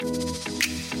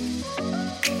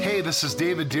Hey, this is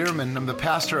David Dearman. I'm the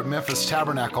pastor at Memphis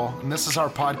Tabernacle, and this is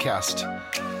our podcast.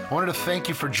 I wanted to thank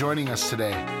you for joining us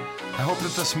today. I hope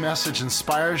that this message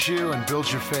inspires you and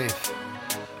builds your faith.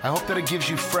 I hope that it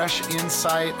gives you fresh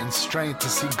insight and strength to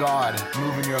see God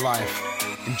move in your life.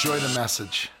 Enjoy the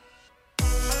message.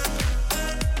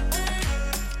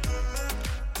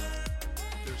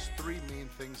 There's three main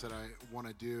things that I want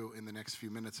to do in the next few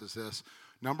minutes is this.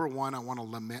 Number one, I want to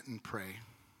lament and pray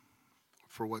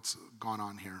for what's gone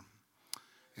on here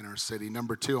in our city.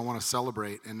 Number two, I want to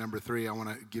celebrate. And number three, I want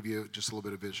to give you just a little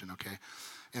bit of vision, okay?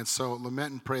 And so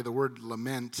lament and pray, the word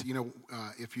lament,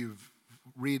 if you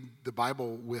read the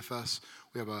Bible with us,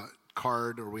 we have a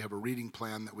card or we have a reading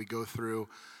plan that we go through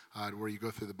where you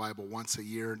go through the Bible once a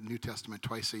year, New Testament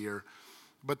twice a year.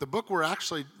 But the book we're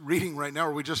actually reading right now,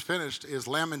 or we just finished, is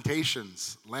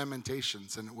Lamentations.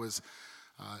 And it was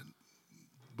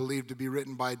believed to be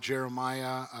written by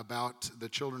Jeremiah about the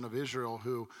children of Israel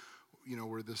who,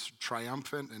 were this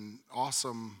triumphant and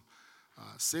awesome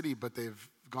city, but they've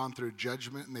gone through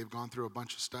judgment and they've gone through a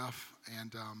bunch of stuff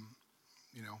and,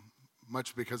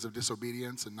 much because of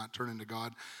disobedience and not turning to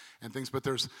God and things. But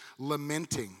there's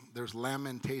lamenting, there's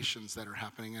lamentations that are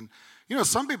happening. And,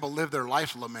 some people live their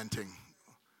life lamenting.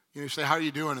 You say, how are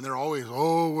you doing? And they're always,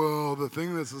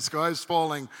 the sky's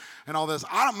falling and all this.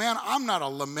 I'm not a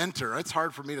lamenter. It's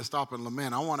hard for me to stop and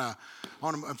lament.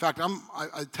 In fact,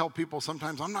 I tell people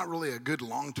sometimes I'm not really a good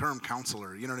long-term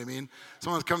counselor. You know what I mean?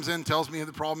 Someone comes in, tells me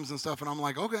the problems and stuff, and I'm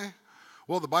like, okay,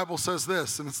 well, the Bible says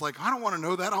this. And it's like, I don't want to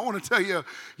know that. I want to tell you,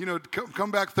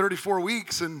 come back 34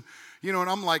 weeks and, and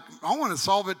I'm like, I want to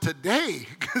solve it today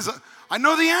because I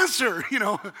know the answer.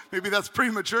 Maybe that's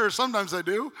premature. Sometimes I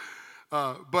do.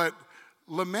 But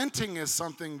lamenting is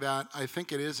something that I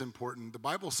think it is important. The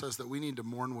Bible says that we need to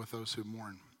mourn with those who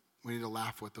mourn. We need to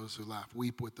laugh with those who laugh,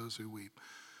 weep with those who weep.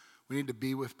 We need to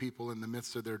be with people in the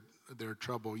midst of their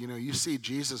trouble. You see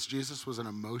Jesus was an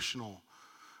emotional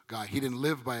guy. He didn't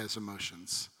live by his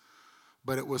emotions,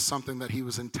 but it was something that he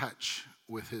was in touch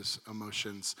with his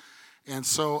emotions. And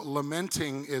so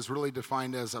lamenting is really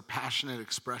defined as a passionate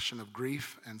expression of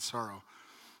grief and sorrow.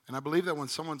 And I believe that when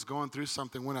someone's going through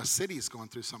something, when a city's going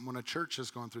through something, when a church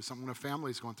is going through something, when a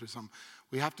family's going through something,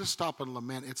 we have to stop and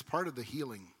lament. It's part of the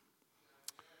healing.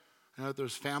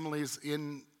 There's families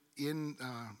in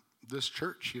this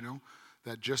church,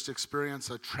 that just experienced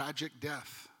a tragic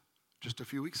death just a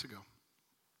few weeks ago.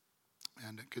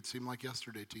 And it could seem like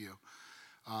yesterday to you.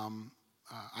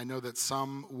 I know that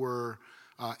some were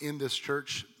in this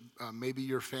church, maybe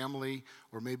your family,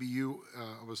 or maybe you.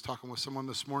 I was talking with someone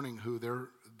this morning who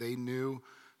they knew,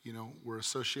 were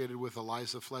associated with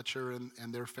Eliza Fletcher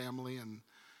and their family and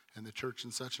the church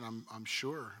and such. And I'm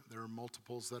sure there are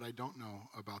multiples that I don't know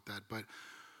about that. But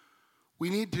we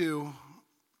need to,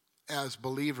 as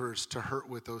believers, to hurt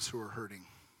with those who are hurting.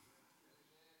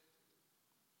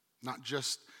 Not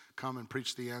just come and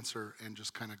preach the answer and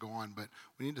just kind of go on, but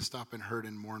we need to stop and hurt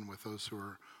and mourn with those who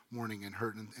are mourning and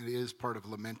hurt, and it is part of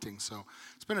lamenting. So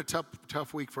it's been a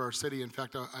tough week for our city. In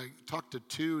fact, I talked to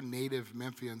two native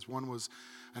Memphians. One was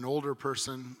an older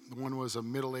person, one was a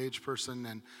middle-aged person,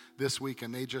 and this week,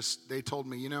 and they told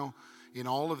me, in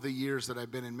all of the years that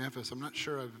I've been in Memphis, I'm not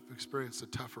sure I've experienced a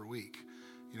tougher week.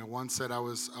 One said I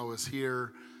was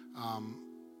here. Do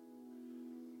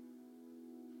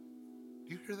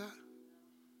you hear that?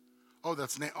 Oh,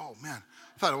 that's oh man!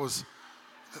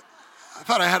 I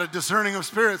thought I had a discerning of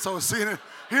spirits. I was seeing it,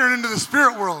 hearing into the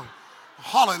spirit world.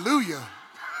 Hallelujah!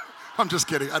 I'm just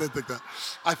kidding. I didn't think that.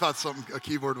 I thought a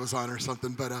keyboard was on or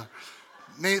something. But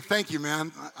Nate, thank you,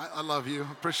 man. I love you.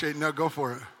 Appreciate it. No, go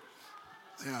for it.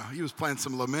 Yeah, he was playing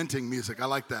some lamenting music. I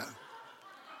like that.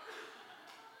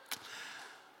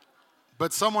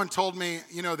 But someone told me,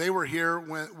 they were here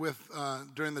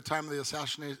during the time of the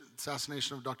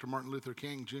assassination of Dr. Martin Luther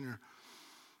King Jr.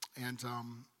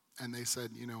 And they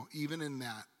said, even in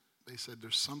that, they said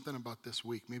there's something about this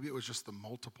week. Maybe it was just the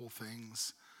multiple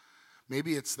things.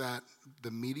 Maybe it's that the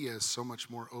media is so much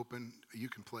more open. You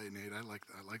can play, Nate. I like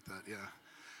that.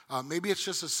 Yeah. Maybe it's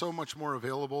just so much more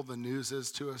available. The news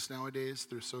is to us nowadays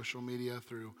through social media,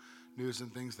 through news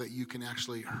and things that you can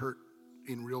actually hurt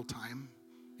in real time.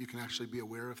 You can actually be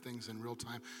aware of things in real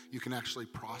time. You can actually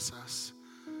process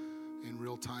in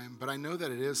real time. But I know that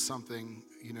it is something,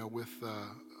 with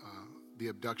the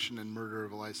abduction and murder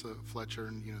of Eliza Fletcher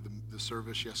and, the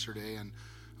service yesterday. And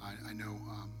I know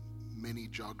many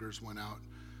joggers went out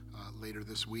later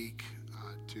this week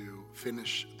to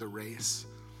finish the race.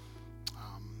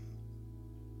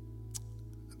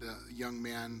 The young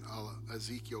man,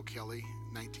 Ezekiel Kelly,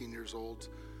 19 years old,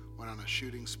 went on a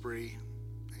shooting spree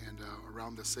and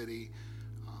around the city.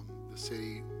 The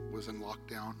city was in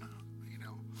lockdown,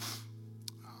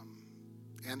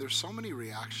 and there's so many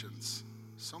reactions,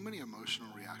 so many emotional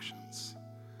reactions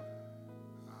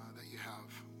that you have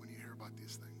when you hear about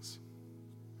these things.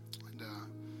 And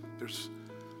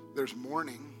there's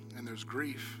mourning and there's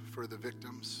grief for the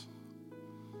victims,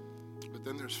 but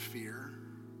then there's fear.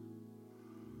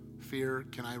 Fear,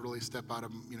 can I really step out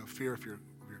of, fear of your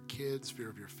kids, fear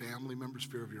of your family members,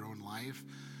 fear of your own life?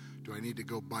 Do I need to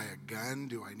go buy a gun?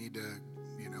 Do I need to,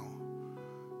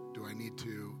 do I need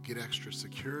to get extra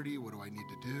security? What do I need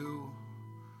to do?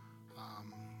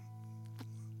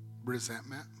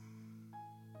 Resentment,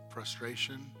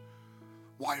 frustration.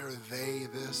 Why are they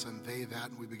this and they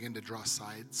that? And we begin to draw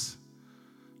sides.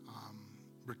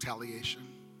 Retaliation.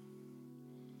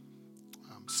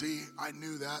 See, I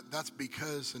knew that. That's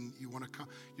because, and you want to come.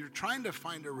 You're trying to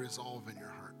find a resolve in your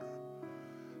heart.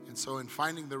 And so in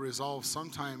finding the resolve,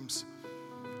 sometimes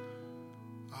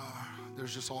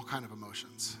there's just all kind of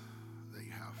emotions that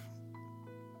you have.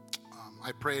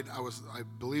 I prayed, I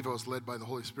believe I was led by the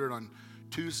Holy Spirit on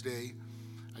Tuesday.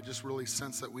 I just really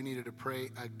sensed that we needed to pray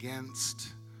against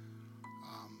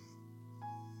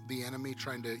the enemy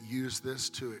trying to use this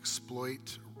to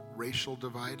exploit racial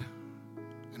divide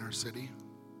in our city.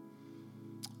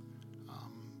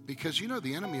 Because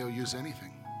the enemy will use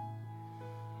anything.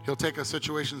 He'll take a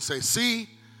situation and say, see,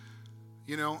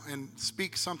 and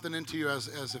speak something into you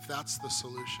as if that's the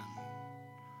solution.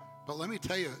 But let me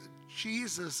tell you,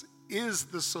 Jesus is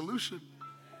the solution.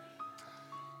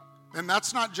 And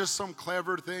that's not just some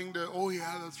clever thing to, oh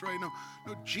yeah, that's right. No,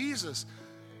 Jesus,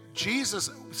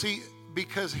 see,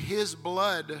 because his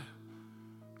blood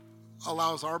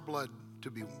allows our blood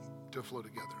to flow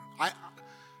together.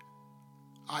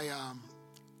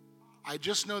 I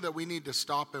just know that we need to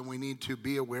stop and we need to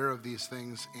be aware of these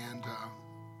things. And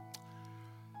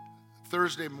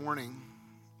Thursday morning,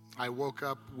 I woke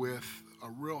up with a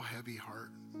real heavy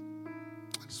heart.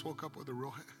 I just woke up with a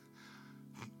real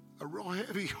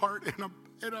heavy heart and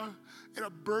a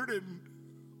burden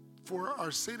for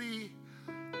our city,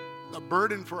 a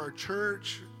burden for our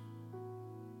church.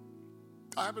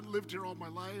 I haven't lived here all my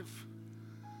life,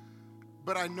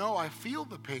 but I feel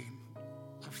the pain.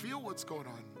 I feel what's going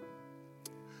on.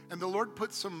 And the Lord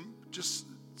put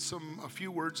a few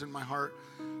words in my heart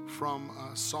from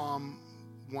Psalm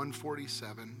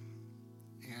 147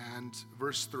 and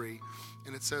verse 3.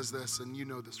 And it says this, and you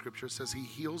know the scripture. It says, he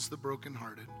heals the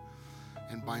brokenhearted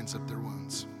and binds up their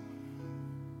wounds.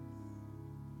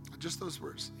 Just those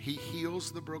words. He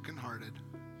heals the brokenhearted.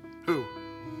 Who?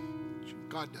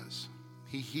 God does.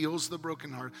 He heals the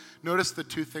brokenhearted. Notice the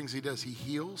two things he does. He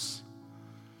heals,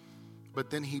 but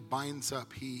then he binds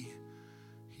up. He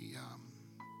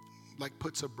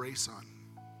puts a brace on.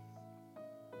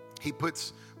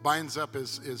 Binds up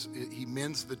he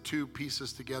mends the two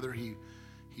pieces together. He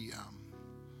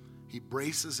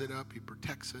braces it up. He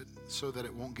protects it so that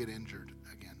it won't get injured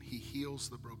again. He heals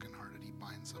the brokenhearted. He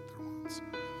binds up their wounds.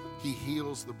 He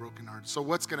heals the brokenhearted. So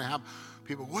what's going to happen?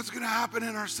 People, what's going to happen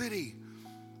in our city?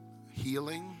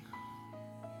 Healing,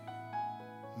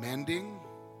 mending,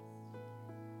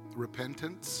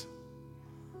 repentance.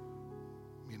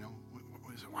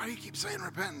 Why do you keep saying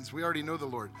repentance? We already know the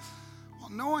Lord. Well,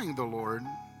 knowing the Lord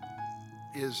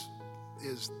is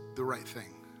the right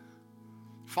thing.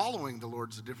 Following the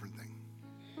Lord's a different thing.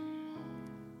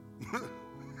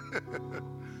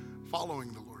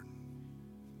 Following the Lord.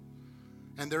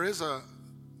 And there is a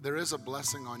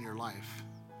blessing on your life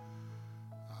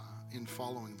in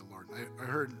following the Lord. I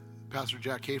heard Pastor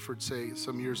Jack Hayford say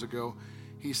some years ago,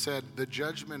 he said, the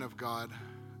judgment of God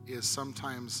is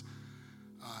sometimes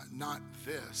not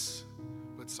this,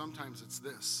 but sometimes it's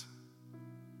this.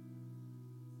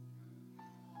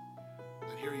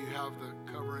 That here you have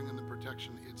the covering and the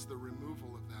protection. It's the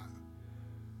removal of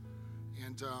that.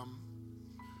 And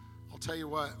I'll tell you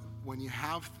what, when you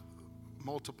have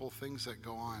multiple things that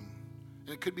go on, and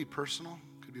it could be personal,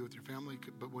 it could be with your family,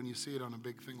 but when you see it on a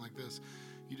big thing like this,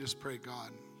 you just pray,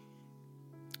 God.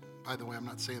 By the way, I'm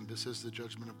not saying this is the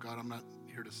judgment of God. I'm not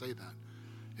here to say that.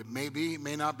 It may be,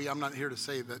 may not be. I'm not here to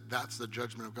say that that's the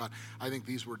judgment of God. I think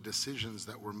these were decisions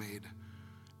that were made,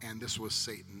 and this was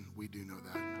Satan. We do know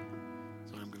that.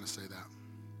 So I'm going to say that.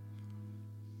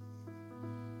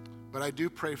 But I do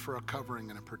pray for a covering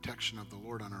and a protection of the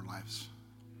Lord on our lives.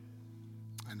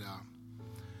 And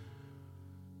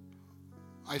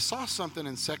I saw something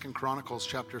in 2 Chronicles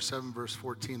chapter 7, verse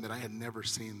 14 that I had never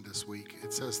seen this week.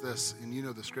 It says this, and you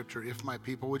know the scripture, if my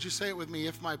people, would you say it with me?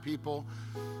 If my people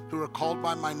who are called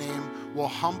by my name will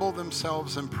humble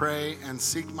themselves and pray and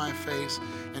seek my face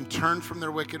and turn from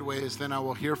their wicked ways, then I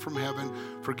will hear from heaven,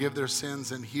 forgive their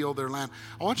sins, and heal their land.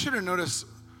 I want you to notice,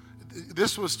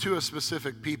 this was to a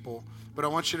specific people, but I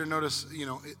want you to notice,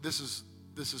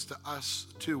 this is to us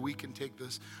too. We can take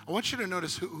this. I want you to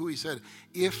notice who he said,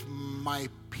 if my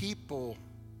people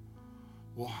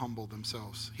will humble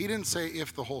themselves. He didn't say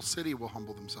if the whole city will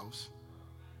humble themselves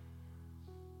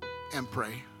and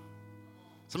pray.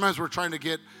 Sometimes we're trying to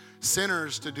get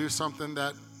sinners to do something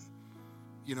that,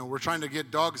 we're trying to get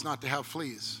dogs not to have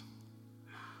fleas.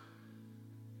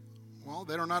 Well,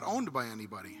 they're not owned by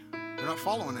anybody. They're not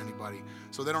following anybody.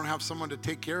 So they don't have someone to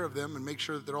take care of them and make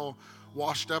sure that they're all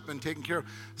washed up and taken care of.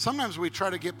 Sometimes we try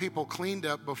to get people cleaned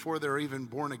up before they're even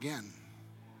born again.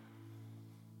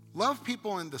 Love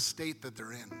people in the state that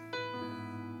they're in.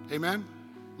 Amen?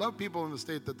 Love people in the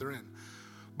state that they're in.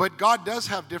 But God does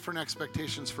have different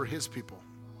expectations for his people.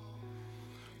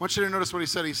 I want you to notice what he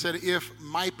said. He said, if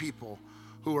my people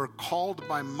who are called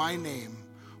by my name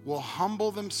will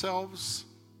humble themselves,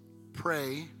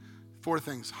 pray, 4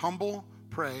 things. Humble,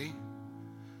 pray,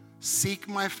 seek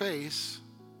my face,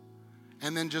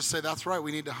 and then just say, that's right,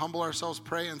 we need to humble ourselves,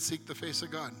 pray, and seek the face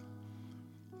of God.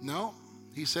 No,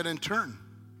 he said, and turn.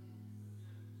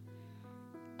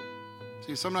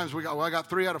 See, sometimes I got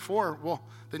 3 out of 4. Well,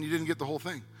 then you didn't get the whole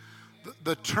thing.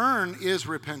 The turn is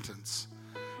repentance.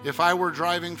 If I were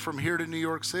driving from here to New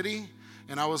York City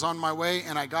and I was on my way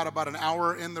and I got about an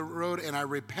hour in the road and I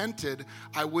repented,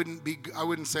 I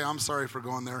wouldn't say, I'm sorry for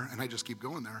going there, and I just keep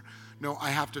going there. No, I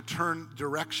have to turn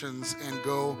directions and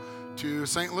go to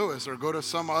St. Louis or go to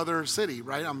some other city,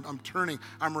 right? I'm turning,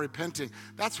 I'm repenting.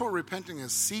 That's what repenting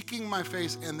is, seeking my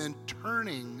face and then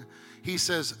turning. He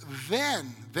says,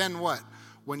 then what?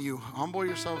 When you humble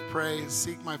yourself, pray,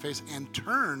 seek my face, and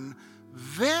turn,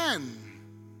 then.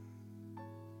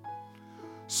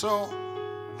 So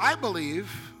I believe,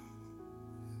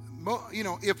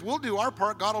 if we'll do our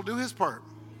part, God will do his part.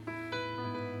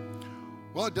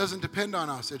 Well, it doesn't depend on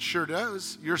us. It sure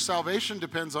does. Your salvation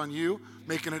depends on you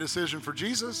making a decision for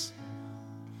Jesus.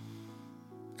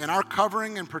 And our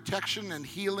covering and protection and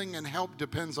healing and help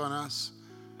depends on us.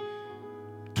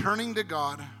 Turning to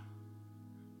God,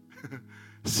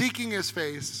 seeking his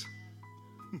face,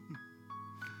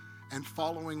 and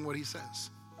following what he says.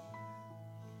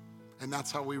 And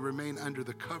that's how we remain under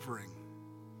the covering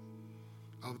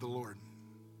of the Lord.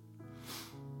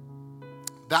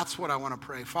 That's what I want to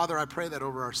pray. Father, I pray that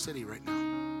over our city right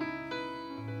now.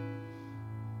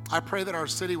 I pray that our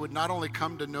city would not only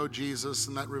come to know Jesus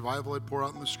and that revival would pour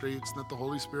out in the streets and that the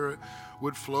Holy Spirit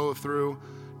would flow through.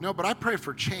 No, but I pray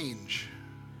for change.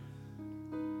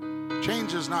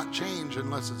 Change is not change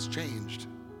unless it's changed.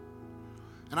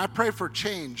 And I pray for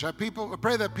change. I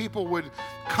pray that people would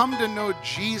come to know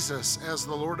Jesus as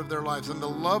the Lord of their lives and the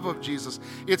love of Jesus.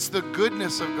 It's the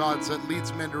goodness of God that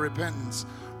leads men to repentance,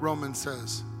 Romans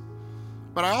says.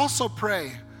 But I also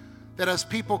pray that as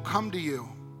people come to you,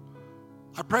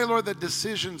 I pray, Lord, that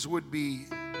decisions would be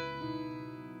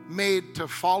made to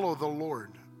follow the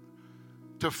Lord,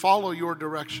 to follow your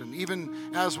direction,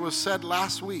 even as was said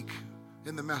last week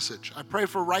in the message. I pray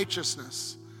for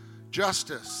righteousness,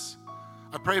 justice.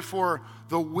 I pray for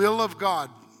the will of God,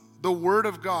 the word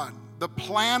of God, the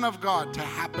plan of God to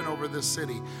happen over this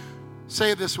city.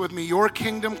 Say this with me, your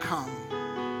kingdom come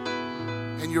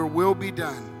and your will be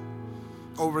done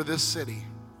over this city.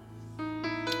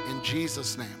 In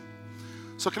Jesus' name.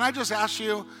 So can I just ask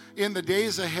you, in the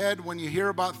days ahead, when you hear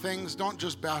about things, don't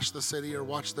just bash the city or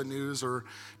watch the news or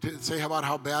say about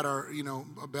how bad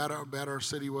our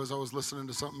city was. I was listening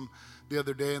to something the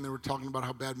other day, and they were talking about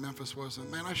how bad Memphis was. And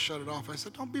man, I shut it off. I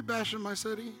said, don't be bashing my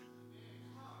city.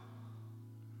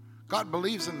 God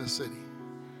believes in this city.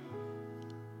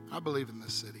 I believe in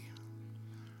this city.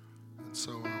 And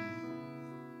so,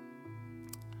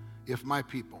 if my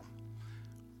people.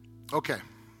 Okay.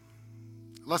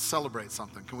 Let's celebrate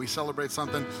something. Can we celebrate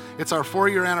something? It's our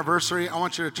 4-year anniversary. I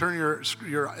want you to turn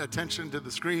your attention to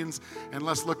the screens, and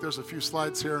let's look. There's a few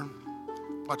slides here.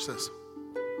 Watch this.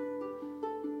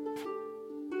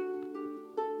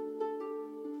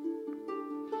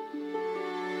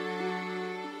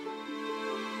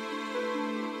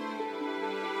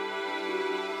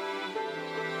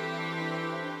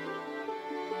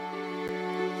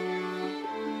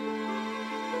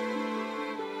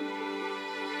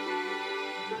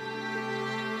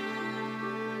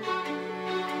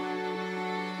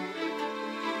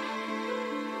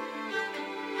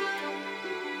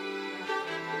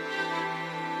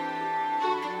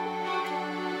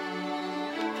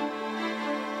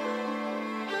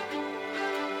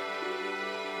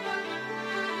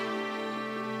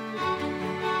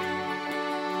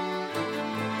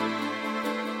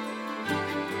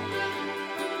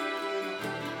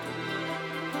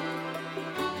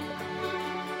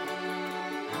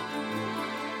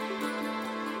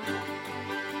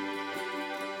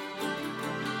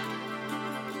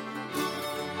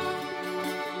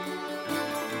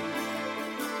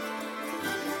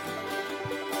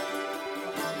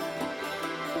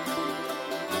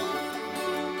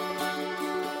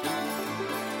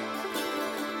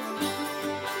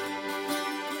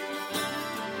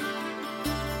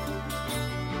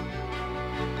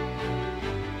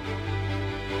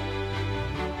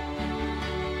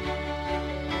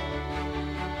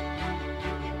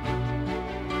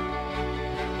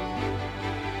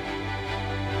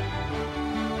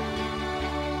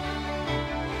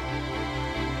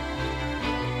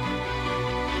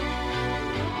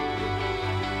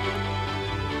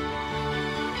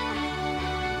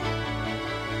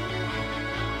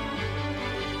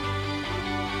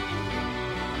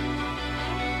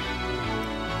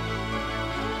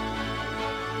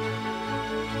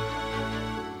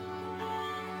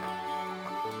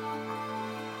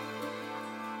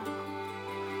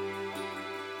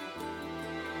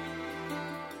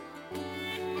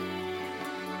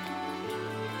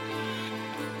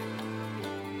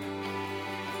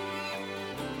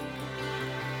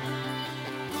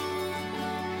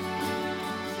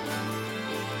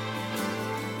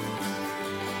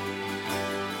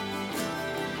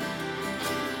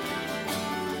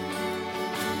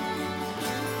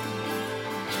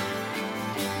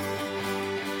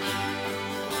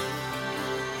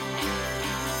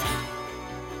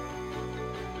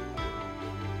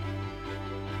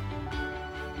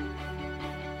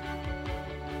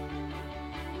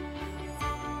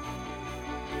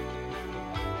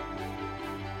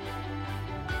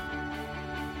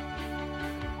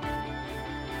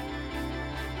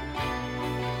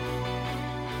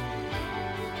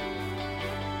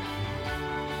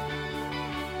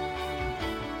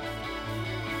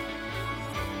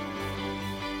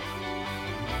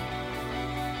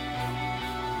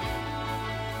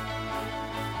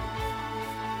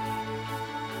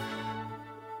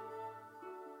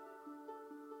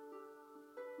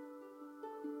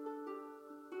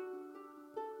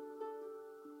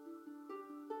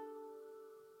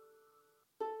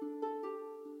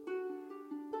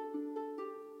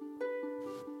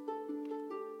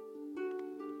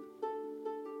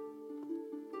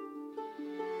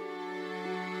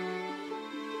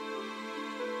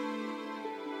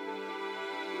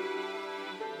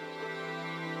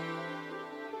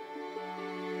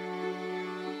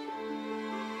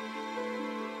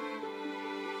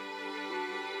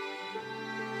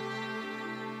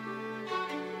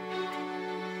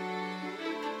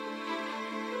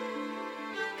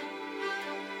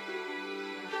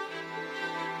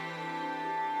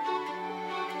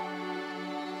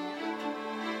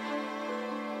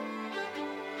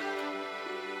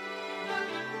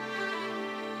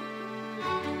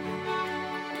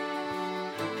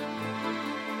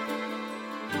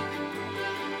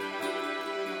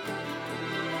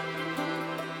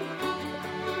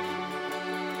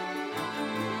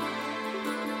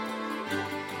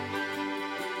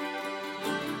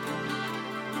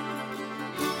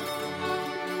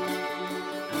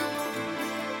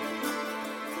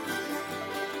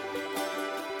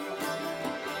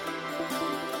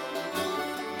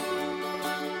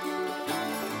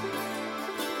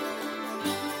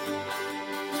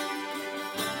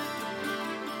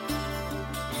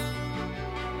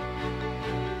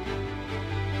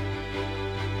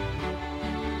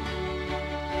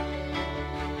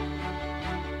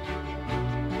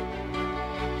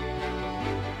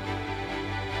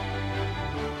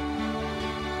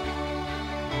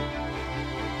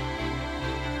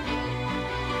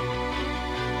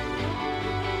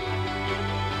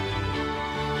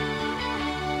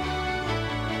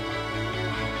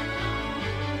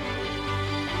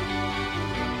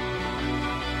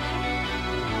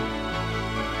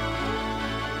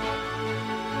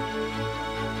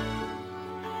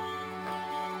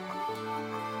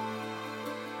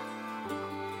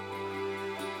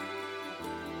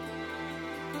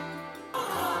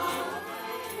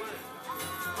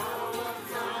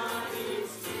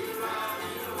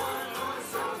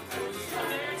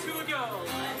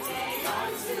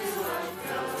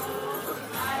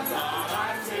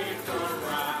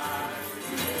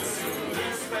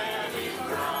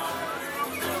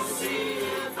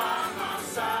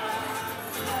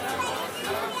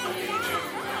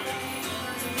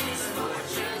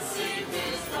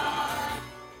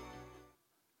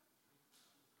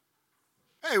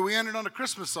 Hey, we ended on a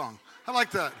Christmas song. I like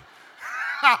that.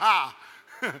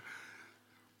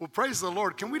 Well, praise the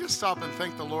Lord. Can we just stop and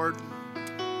thank the Lord for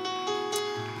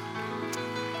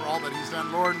all that he's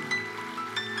done, Lord?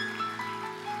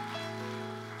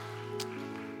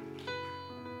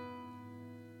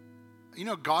 You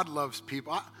know, God loves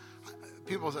people.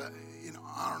 People say,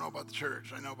 I don't know about the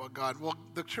church. I know about God. Well,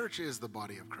 the church is the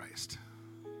body of Christ.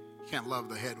 You can't love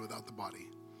the head without the body.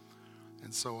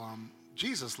 And so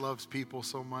Jesus loves people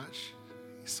so much.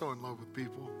 He's so in love with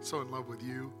people, so in love with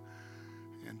you.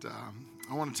 And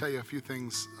I want to tell you a few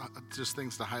things, just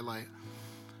things to highlight.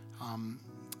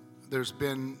 There's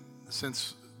been,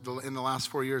 in the last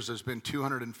 4 years, there's been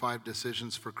 205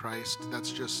 decisions for Christ.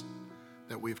 That's just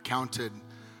that we've counted.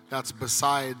 That's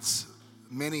besides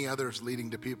many others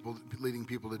leading people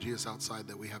to Jesus outside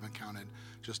that we haven't counted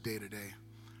just day to day.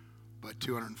 But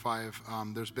 205.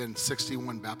 There's been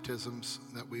 61 baptisms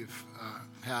that we've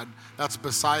had. That's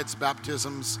besides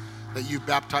baptisms that you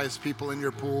baptize people in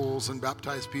your pools and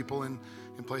baptize people in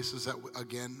places that,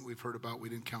 again, we've heard about. We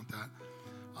didn't count that.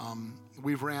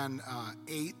 We've ran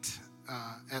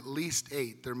at least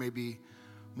eight. There may be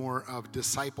more of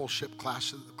discipleship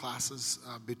classes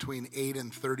between 8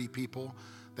 and 30 people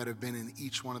that have been in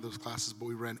each one of those classes, but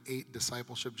we ran 8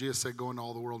 discipleship. Jesus said, go into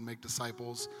all the world and make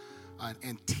disciples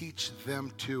and teach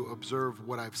them to observe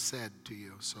what I've said to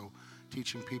you. So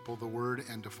teaching people the word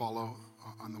and to follow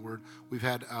on the word. We've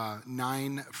had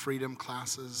 9 freedom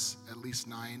classes, at least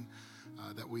 9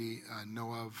 that we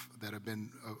know of that have been,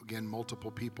 again,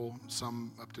 multiple people,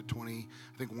 some up to 20.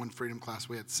 I think one freedom class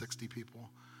we had 60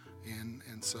 people in.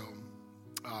 And so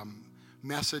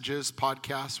messages,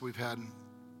 podcasts, we've had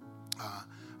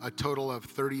a total of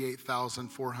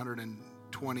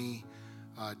 38,420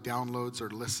 downloads or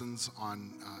listens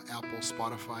on Apple,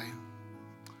 Spotify,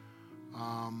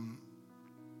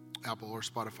 Apple or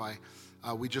Spotify.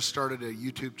 We just started a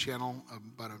YouTube channel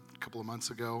about a couple of months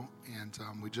ago, and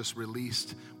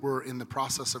we're in the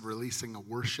process of releasing a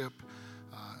worship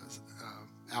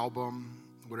album,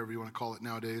 whatever you want to call it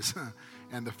nowadays.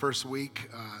 And the first week,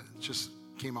 just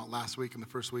came out last week, and the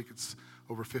first week it's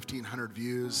over 1,500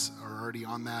 views are already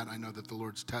on that. I know that the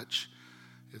Lord's touch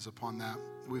is upon that.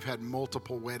 We've had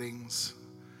multiple weddings.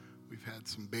 We've had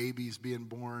some babies being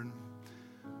born.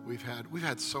 We've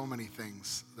had so many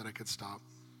things that I could stop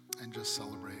and just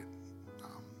celebrate.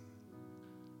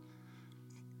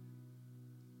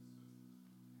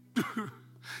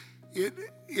 It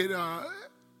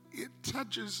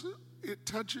touches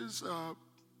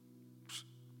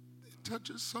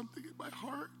something in my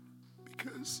heart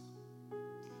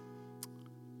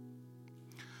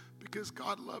because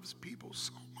God loves people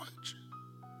so much.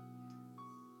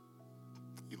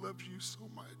 He loves you so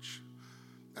much.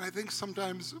 And I think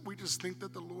sometimes we just think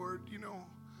that the Lord,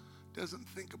 doesn't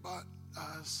think about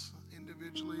us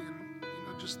individually. And,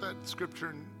 just that scripture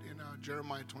in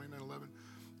Jeremiah 29:11,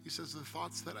 he says, the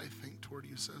thoughts that I think toward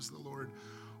you, says the Lord,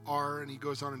 are, and he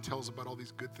goes on and tells about all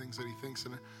these good things that he thinks.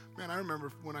 And man, I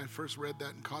remember when I first read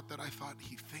that and caught that, I thought,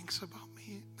 he thinks about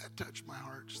me? That touched my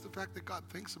heart. Just the fact that God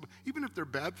thinks about, even if they're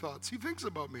bad thoughts, he thinks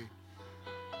about me.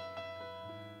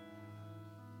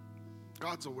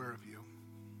 God's aware of you.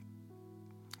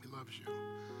 He loves you.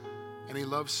 And he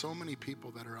loves so many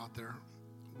people that are out there.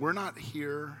 We're not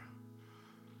here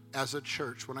as a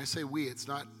church. When I say we, it's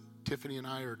not Tiffany and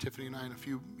I and a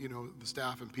few, the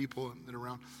staff and people that are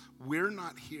around. We're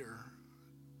not here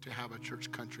to have a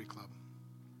church country club.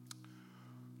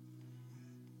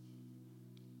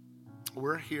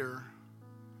 We're here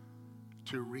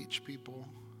to reach people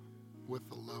with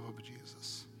the love of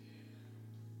Jesus.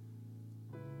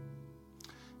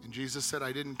 And Jesus said,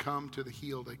 I didn't come to the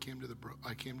healed, I came to the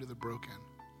broken.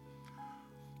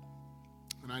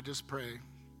 And I just pray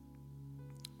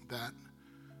that,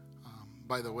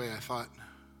 by the way, I thought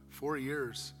 4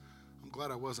 years, I'm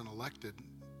glad I wasn't elected.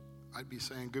 I'd be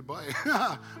saying goodbye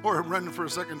or running for a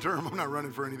second term. I'm not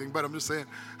running for anything, but I'm just saying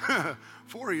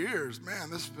 4 years,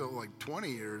 man, this feels like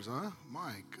 20 years, huh?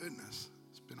 My goodness,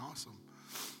 it's been awesome.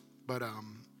 But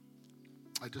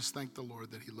I just thank the Lord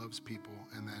that he loves people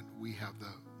and that we have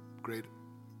the great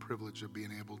privilege of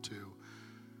being able to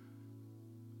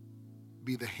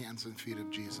be the hands and feet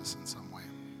of Jesus in some way.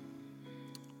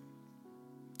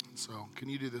 And so can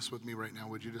you do this with me right now?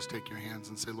 Would you just take your hands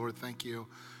and say, Lord, thank you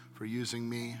for using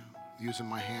me, using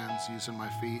my hands, using my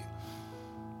feet.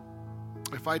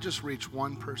 If I just reach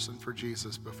one person for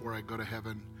Jesus before I go to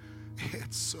heaven,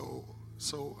 it's so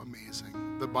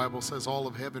amazing. The Bible says all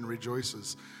of heaven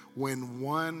rejoices when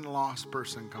one lost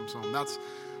person comes home.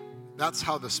 That's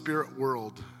how the spirit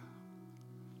world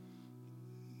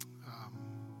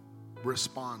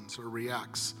responds or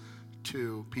reacts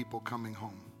to people coming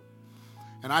home.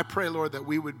 And I pray, Lord, that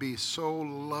we would be so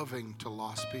loving to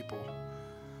lost people.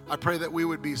 I pray that we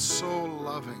would be so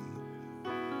loving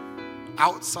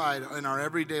outside in our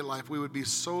everyday life. We would be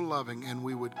so loving, and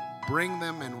we would bring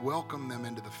them and welcome them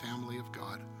into the family of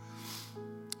God.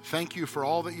 Thank you for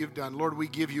all that you've done. Lord, we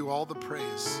give you all the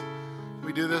praise.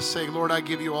 We do this saying, Lord, I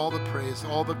give you all the praise,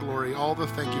 all the glory, all the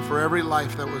thank you for every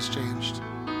life that was changed.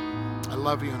 I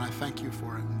love you and I thank you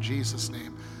for it in Jesus'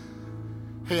 name.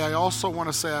 Hey, I also want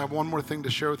to say, I have one more thing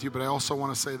to share with you, but I also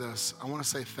want to say this. I want to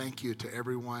say thank you to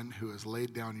everyone who has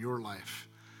laid down your life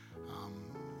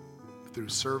through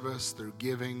service, through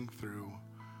giving, through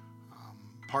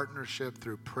partnership,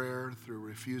 through prayer, through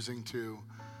refusing to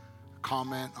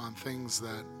comment on things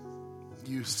that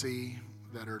you see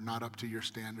that are not up to your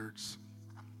standards.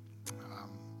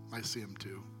 I see them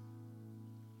too.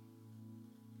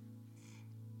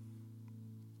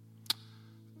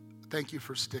 Thank you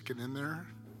for sticking in there,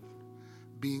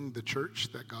 being the church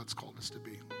that God's called us to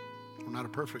be. We're not a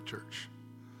perfect church,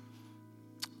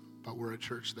 but we're a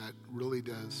church that really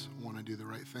does want to do the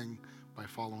right thing by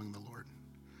following the Lord.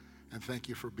 And thank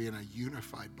you for being a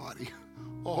unified body.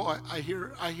 Oh, I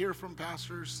hear from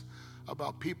pastors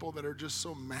about people that are just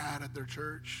so mad at their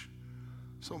church,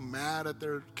 so mad at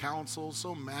their council,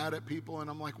 so mad at people. And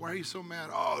I'm like, why are you so mad?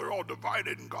 Oh, they're all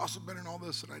divided and gossiping and all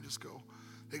this. And I just go,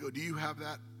 they go, do you have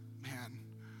that? Man,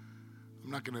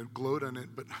 I'm not going to gloat on it,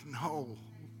 but no,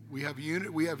 we have unity.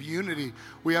 We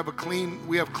have clean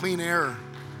air.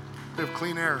 We have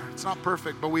clean air. It's not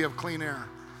perfect, but we have clean air.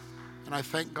 And I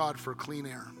thank God for clean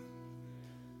air.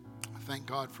 I thank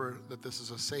God for that this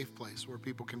is a safe place where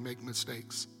people can make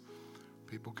mistakes,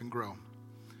 people can grow,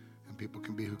 and people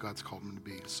can be who God's called them to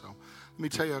be. So let me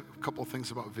tell you a couple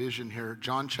things about vision here.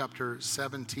 John chapter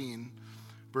 17,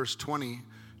 verse 20,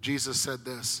 Jesus said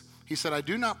this. He said, I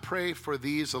do not pray for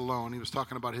these alone. He was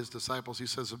talking about his disciples. He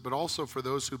says, but also for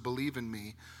those who believe in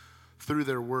me through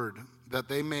their word, that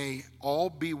they may all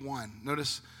be one.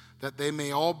 Notice that they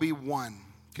may all be one.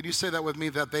 Can you say that with me?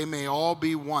 That they may all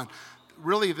be one.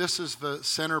 Really, this is the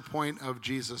center point of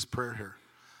Jesus' prayer here.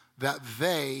 That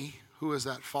they, who is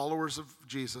that? Followers of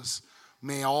Jesus,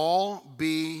 may all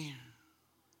be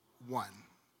one.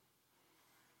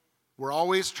 We're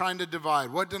always trying to divide.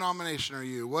 What denomination are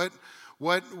you?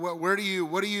 Where do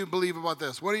you believe about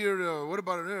this? What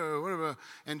about it?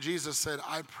 And Jesus said,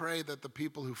 I pray that the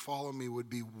people who follow me would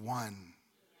be one.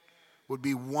 Would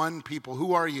be one people.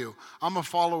 Who are you? I'm a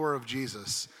follower of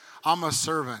Jesus. I'm a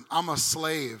servant. I'm a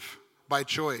slave by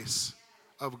choice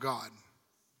of God.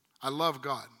 I love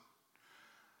God.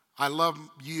 I love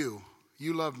you.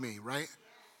 You love me, right?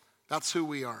 That's who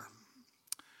we are.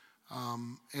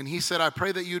 And he said, I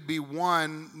pray that you'd be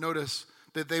one. Notice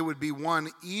that they would be one,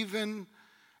 even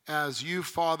as you,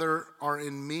 Father, are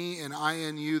in me and I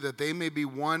in you, that they may be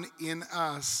one in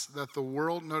us, that the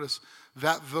world, notice,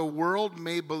 that the world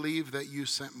may believe that you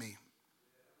sent me.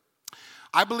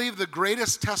 I believe the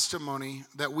greatest testimony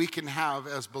that we can have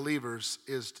as believers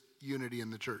is unity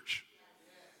in the church.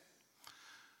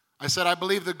 I said, I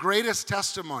believe the greatest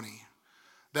testimony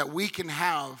that we can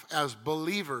have as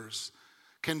believers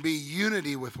can be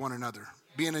unity with one another.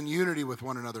 Being in unity with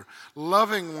one another,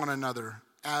 loving one another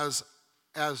as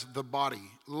the body,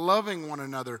 loving one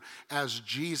another as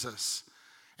Jesus.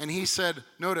 And he said,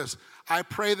 notice, I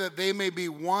pray that they may be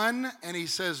one, and he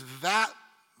says that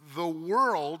the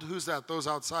world, who's that? Those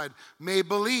outside, may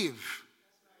believe.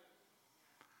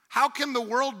 How can the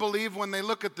world believe when they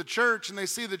look at the church and they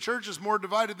see the church is more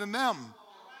divided than them?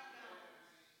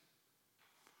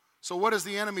 So what is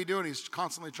the enemy doing? He's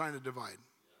constantly trying to divide.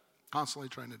 Constantly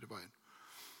trying to divide.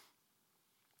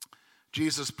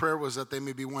 Jesus' prayer was that they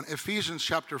may be one. Ephesians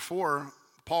chapter 4,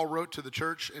 Paul wrote to the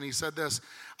church and he said this,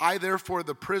 I therefore,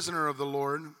 the prisoner of the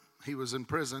Lord, he was in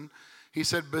prison, he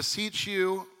said, beseech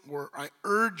you, or I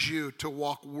urge you to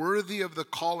walk worthy of the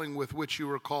calling with which you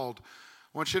were called.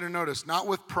 I want you to notice, not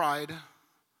with pride,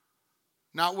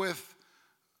 not with,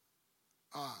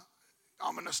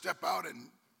 I'm going to step out and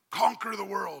conquer the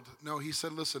world. No, he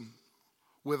said, listen,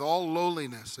 with all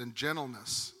lowliness and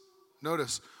gentleness.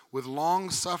 Notice, with long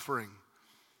suffering.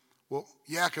 Well,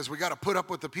 yeah, because we got to put up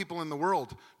with the people in the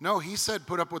world. No, he said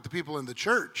put up with the people in the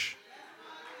church.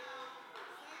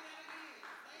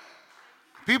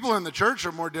 People in the church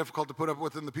are more difficult to put up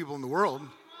with than the people in the world.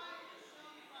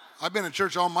 I've been in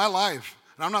church all my life.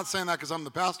 And I'm not saying that because I'm the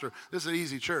pastor. This is an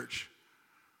easy church.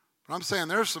 But I'm saying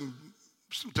there's some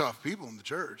tough people in the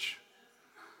church.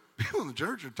 People in the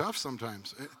church are tough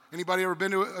sometimes. Anybody ever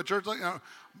been to a church like that?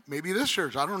 Maybe this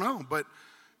church, I don't know. But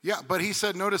yeah, but he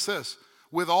said, notice this.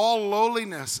 With all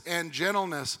lowliness and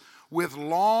gentleness, with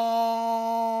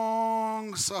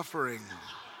long suffering.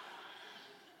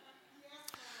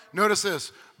 Notice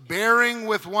this, bearing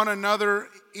with one another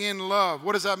in love.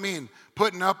 What does that mean?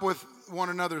 Putting up with one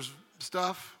another's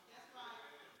stuff?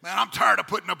 Man, I'm tired of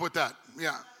putting up with that.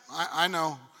 Yeah, I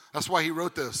know. That's why he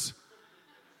wrote this.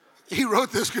 He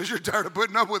wrote this because you're tired of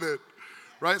putting up with it,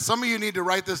 right? Some of you need to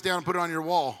write this down and put it on your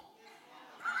wall.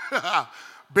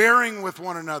 Bearing with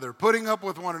one another, putting up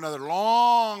with one another,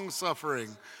 long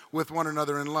suffering with one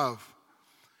another in love.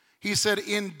 He said,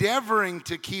 endeavoring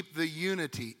to keep the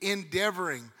unity.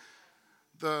 Endeavoring.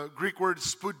 The Greek word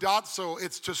spoudazo,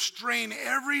 it's to strain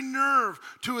every nerve,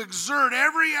 to exert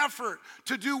every effort.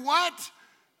 To do what?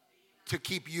 To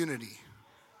keep unity.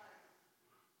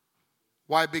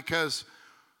 Why? Because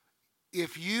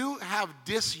if you have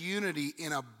disunity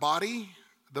in a body,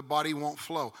 the body won't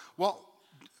flow. Well,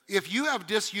 if you have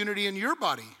disunity in your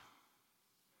body,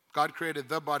 God created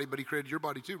the body, but he created your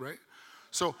body too, right?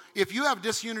 So if you have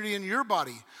disunity in your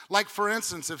body, like for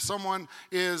instance, if someone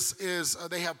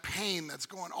they have pain that's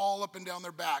going all up and down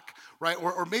their back, right?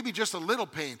 Or maybe just a little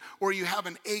pain, or you have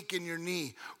an ache in your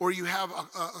knee, or you have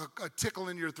a tickle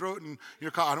in your throat and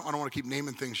your I don't want to keep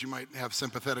naming things. You might have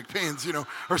sympathetic pains,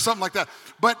 or something like that.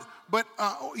 But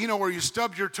where you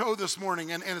stubbed your toe this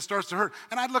morning and it starts to hurt.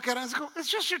 And I'd look at it and go, it's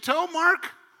just your toe,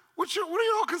 Mark? What are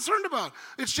you all concerned about?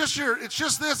 It's just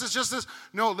this.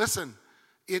 No, listen.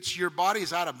 It's your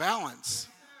body's out of balance.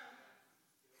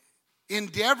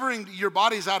 Endeavoring, your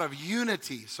body's out of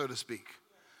unity, so to speak.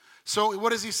 So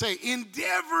what does he say?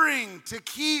 Endeavoring to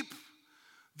keep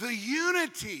the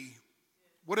unity.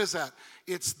 What is that?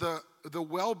 It's the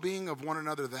well-being of one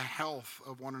another, the health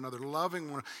of one another, loving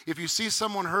one another. If you see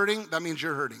someone hurting, that means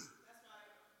you're hurting.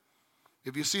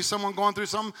 If you see someone going through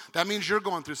something, that means you're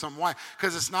going through something. Why?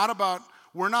 Because it's not about,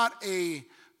 we're not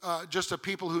just a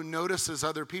people who notices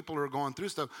other people who are going through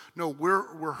stuff. No,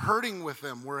 we're hurting with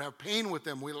them. We have pain with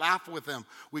them. We laugh with them.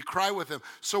 We cry with them.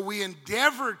 So we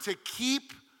endeavor to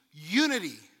keep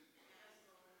unity.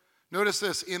 Notice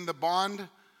this, in the bond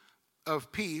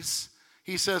of peace,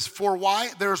 he says, for why?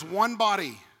 There's one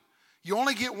body. You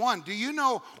only get one. Do you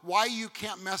know why you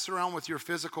can't mess around with your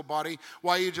physical body?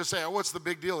 Why you just say, oh, what's the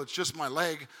big deal? It's just my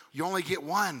leg. You only get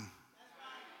one.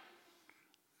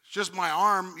 Just my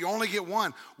arm, you only get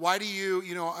one. Why do you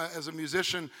as a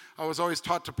musician, I was always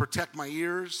taught to protect my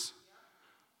ears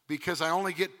because I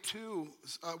only get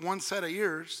one set of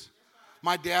ears.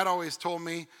 My dad always told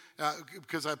me,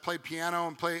 because I played piano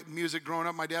and played music growing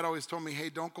up, my dad always told me, hey,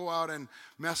 don't go out and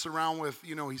mess around with,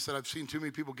 he said, I've seen too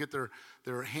many people get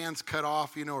their hands cut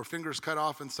off, or fingers cut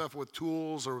off and stuff with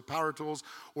tools or power tools,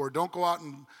 or don't go out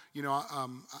and,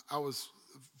 I was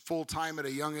full-time at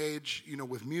a young age,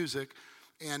 with music.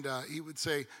 And he would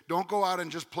say, don't go out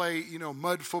and just play,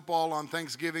 mud football on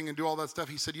Thanksgiving and do all that stuff.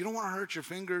 He said, you don't want to hurt your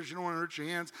fingers. You don't want to hurt your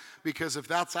hands. Because if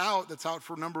that's out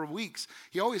for a number of weeks.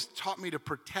 He always taught me to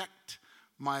protect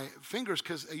my fingers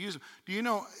because I use them. Do you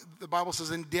know, the Bible says,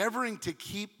 endeavoring to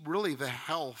keep really the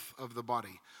health of the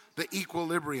body, the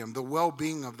equilibrium, the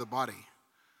well-being of the body.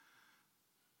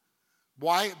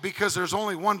 Why? Because there's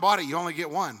only one body. You only get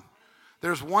one.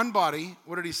 There's one body.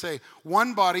 What did he say?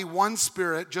 One body, one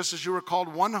spirit, just as you were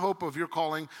called, one hope of your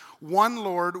calling, one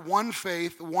Lord, one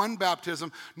faith, one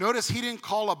baptism. Notice he didn't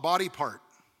call a body part.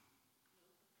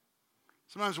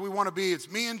 Sometimes we want to be,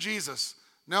 it's me and Jesus.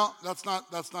 No, that's not,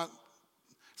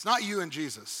 it's not you and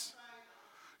Jesus.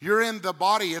 You're in the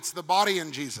body. It's the body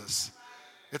in Jesus.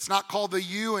 It's not called the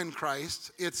you in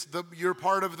Christ. You're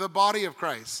part of the body of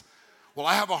Christ. Well,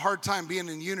 I have a hard time being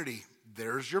in unity.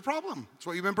 There's your problem. That's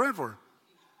what you've been praying for.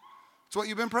 It's what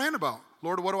you've been praying about.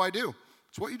 Lord, what do I do?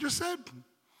 It's what you just said.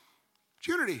 It's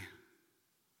unity.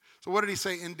 So what did he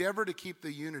say? Endeavor to keep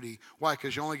the unity. Why?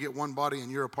 Because you only get one body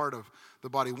and you're a part of the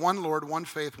body. One Lord, one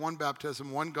faith, one baptism,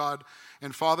 one God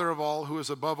and Father of all, who is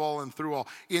above all and through all.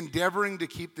 Endeavoring to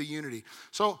keep the unity.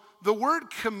 So the word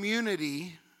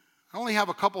community, I only have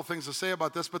a couple things to say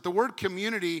about this, but the word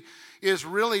community is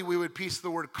really, we would piece the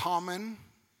word common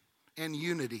and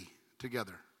unity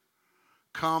together.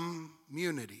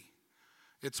 Community.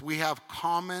 We have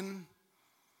common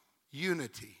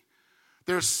unity.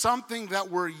 There's something that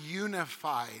we're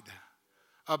unified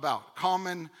about.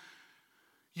 Common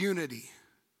unity.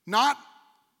 Not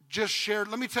just shared.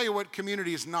 Let me tell you what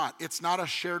community is not. It's not a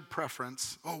shared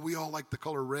preference. Oh, we all like the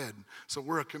color red, so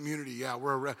we're a community. Yeah,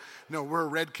 we're a red. No, we're a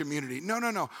red community.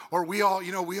 No. Or we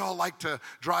all like to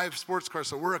drive sports cars,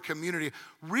 so we're a community.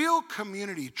 Real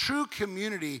community, true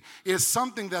community is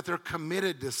something that they're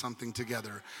committed to something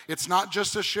together. It's not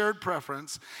just a shared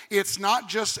preference. It's not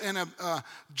just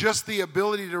just the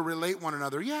ability to relate one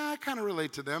another. Yeah, I kind of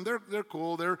relate to them. They're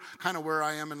cool. They're kind of where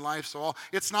I am in life. So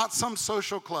it's not some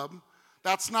social club.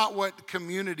 That's not what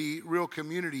real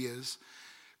community is.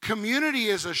 Community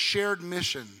is a shared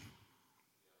mission.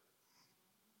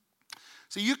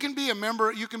 So you can be a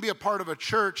member, you can be a part of a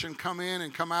church and come in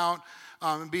and come out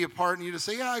and be a part, and you just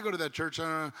say, yeah, I go to that church.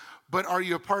 But are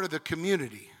you a part of the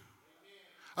community?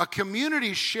 A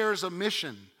community shares a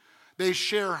mission. They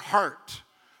share heart.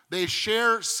 They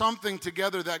share something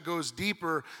together that goes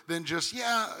deeper than just,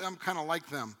 yeah, I'm kind of like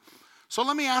them. So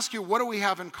let me ask you, what do we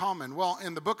have in common? Well,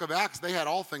 in the book of Acts, they had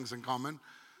all things in common.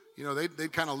 You know,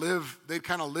 they'd kind of live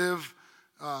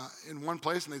in one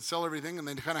place, and they'd sell everything, and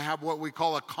they'd kind of have what we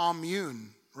call a commune,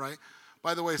 right?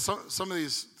 By the way, some of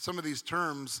these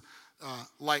terms,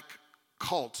 like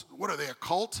cult, what are they? A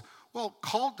cult? Well,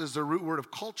 cult is the root word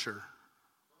of culture.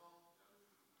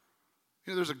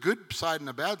 You know, there's a good side and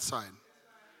a bad side.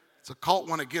 It's a cult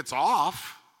when it gets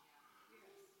off,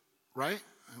 right?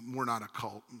 We're not a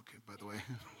cult, okay, by the way.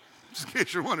 Just in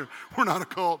case you're wondering, we're not a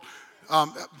cult.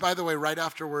 By the way, right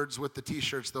afterwards with the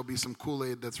T-shirts, there'll be some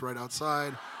Kool-Aid that's right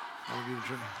outside.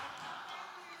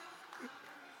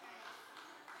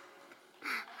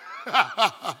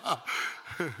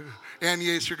 Ann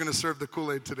Yates, you're going to serve the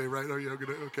Kool-Aid today, right? Oh, yeah,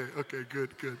 okay,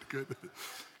 good.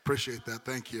 Appreciate that.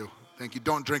 Thank you.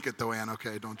 Don't drink it, though, Ann.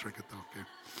 Okay, don't drink it, though. Okay.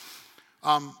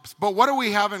 But what do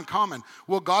we have in common?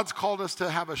 Well, God's called us to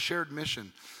have a shared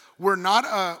mission.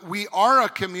 We are a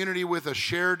community with a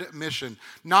shared mission.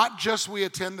 Not just we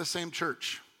attend the same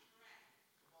church.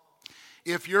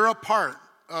 If you're a part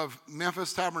of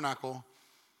Memphis Tabernacle,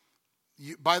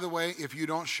 by the way, if you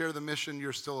don't share the mission,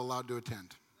 you're still allowed to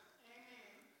attend.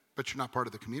 But you're not part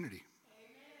of the community.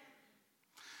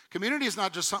 Community is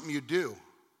not just something you do.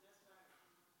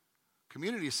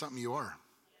 Community is something you are.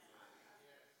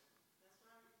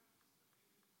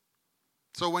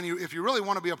 So if you really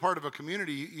want to be a part of a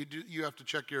community, you have to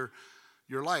check your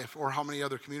life or how many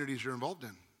other communities you're involved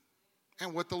in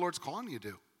and what the Lord's calling you to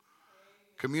do.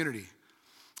 Community.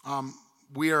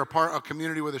 We are a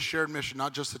community with a shared mission,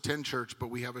 not just attend church,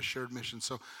 but we have a shared mission.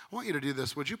 So I want you to do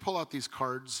this. Would you pull out these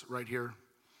cards right here?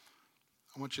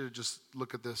 I want you to just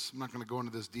look at this. I'm not going to go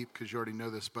into this deep because you already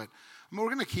know this, but we're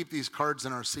going to keep these cards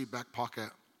in our seat back pocket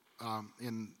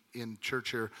in church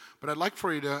here. But I'd like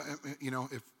for you to,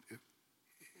 if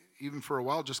even for a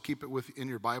while, just keep it in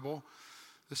your Bible.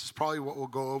 This is probably what we'll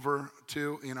go over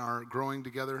to in our Growing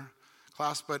Together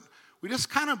class. But we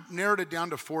just kind of narrowed it down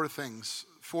to four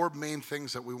main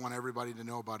things that we want everybody to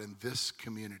know about in this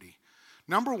community.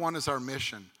 Number one is our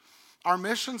mission. Our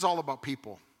mission's all about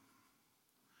people.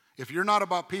 If you're not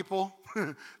about people,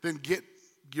 then get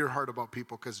your heart about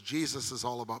people, because Jesus is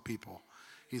all about people.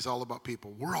 He's all about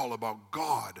people. We're all about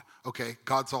God. Okay,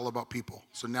 God's all about people.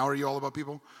 So now are you all about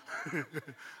people?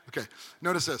 Okay,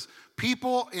 notice this.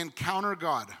 People encounter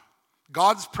God.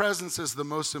 God's presence is the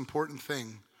most important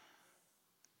thing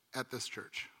at this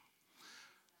church.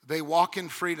 They walk in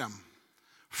freedom.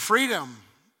 Freedom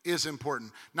is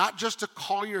important. Not just to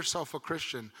call yourself a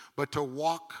Christian, but to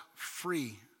walk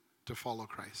free to follow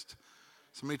Christ.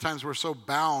 So many times we're so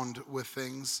bound with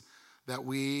things that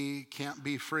we can't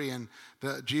be free. And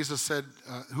Jesus said,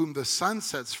 whom the Son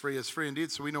sets free is free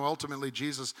indeed. So we know ultimately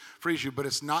Jesus frees you, but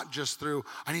it's not just through,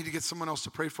 I need to get someone else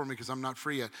to pray for me because I'm not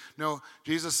free yet. No,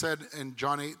 Jesus said in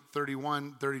John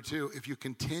 8:31-32, if you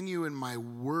continue in my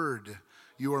word,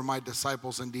 you are my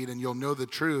disciples indeed, and you'll know the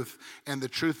truth, and the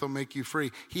truth will make you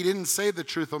free. He didn't say the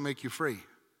truth will make you free.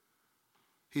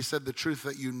 He said the truth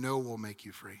that you know will make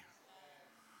you free.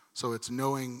 So it's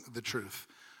knowing the truth.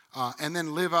 And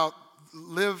then live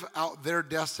out their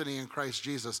destiny in Christ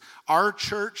Jesus. Our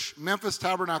church, Memphis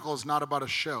Tabernacle, is not about a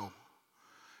show.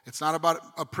 It's not about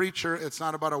a preacher. It's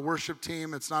not about a worship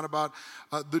team. It's not about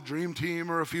the dream team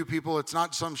or a few people. It's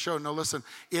not some show. No, listen.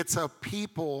 It's a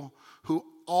people who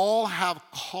all have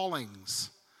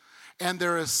callings. And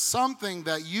there is something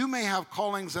that you may have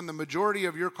callings, and the majority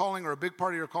of your calling or a big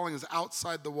part of your calling is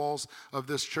outside the walls of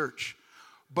this church.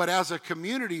 But as a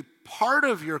community, part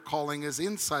of your calling is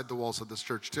inside the walls of this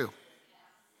church too.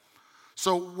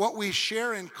 So what we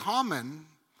share in common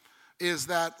is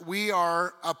that we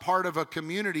are a part of a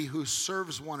community who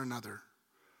serves one another.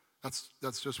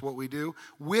 That's just what we do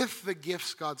with the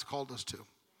gifts God's called us to.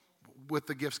 with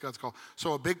the gifts God's called.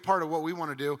 So a big part of what we want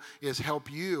to do is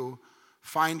help you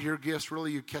find your gifts.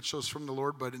 Really, you catch those from the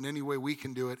Lord, but in any way we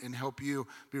can do it and help you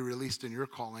be released in your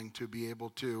calling to be able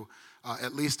to,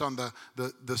 at least on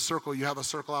the circle, you have a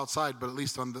circle outside, but at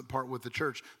least on the part with the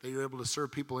church, that you're able to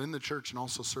serve people in the church and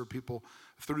also serve people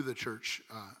through the church.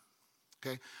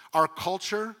 Okay? Our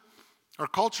culture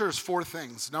is 4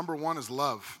 things. Number 1 is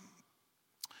love.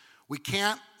 We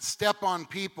can't step on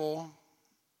people,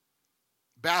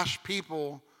 bash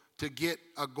people to get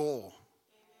a goal.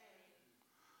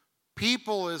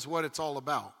 People is what it's all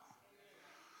about.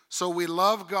 So we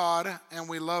love God and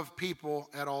we love people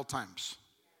at all times.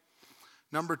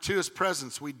 Number 2 is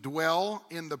presence. We dwell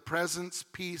in the presence,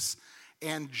 peace,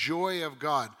 and joy of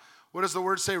God. What does the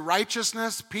word say?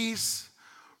 Righteousness, peace,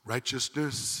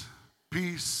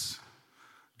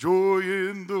 joy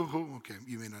in the Holy. Okay,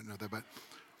 you may not know that, but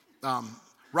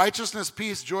righteousness,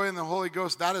 peace, joy in the Holy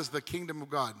Ghost, that is the kingdom of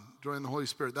God. Joy in the Holy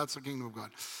Spirit, that's the kingdom of God.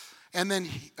 And then,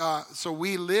 so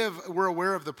we're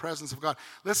aware of the presence of God.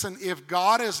 Listen, if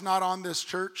God is not on this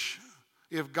church,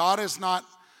 if God is not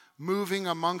moving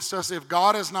amongst us, if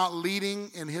God is not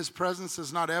leading and his presence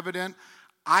is not evident,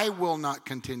 I will not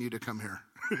continue to come here.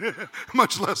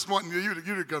 Much less wanting you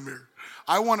to come here.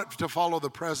 I want it to follow the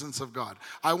presence of God.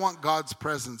 I want God's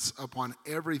presence upon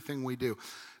everything we do.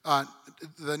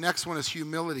 The next one is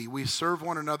humility. We serve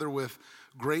one another with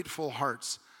grateful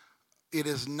hearts. It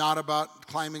is not about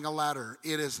climbing a ladder.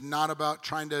 It is not about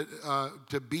trying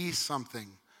to be something.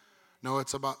 No,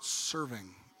 it's about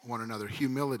serving one another.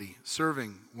 Humility,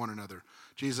 serving one another.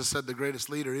 Jesus said the greatest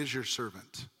leader is your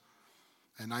servant.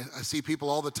 And I see people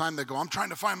all the time that go, I'm trying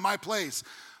to find my place.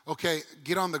 Okay,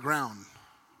 get on the ground.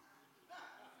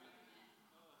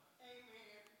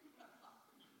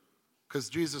 Because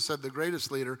Jesus said the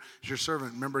greatest leader is your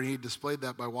servant. Remember, he displayed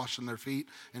that by washing their feet.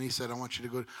 And he said, I want you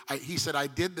to go. He said, I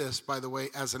did this, by the way,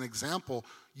 as an example.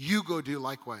 You go do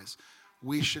likewise.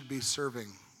 We should be serving,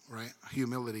 right?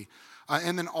 Humility.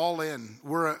 And then all in.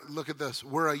 Look at this.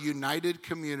 We're a united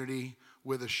community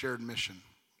with a shared mission.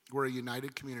 We're a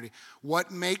united community.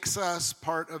 What makes us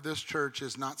part of this church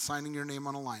is not signing your name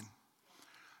on a line.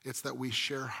 It's that we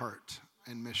share heart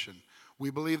and mission.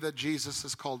 We believe that Jesus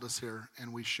has called us here,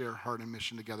 and we share heart and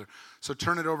mission together. So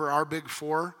turn it over. Our big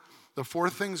 4. The 4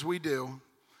 things we do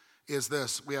is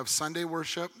this. We have Sunday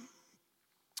worship.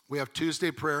 We have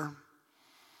Tuesday prayer.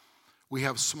 We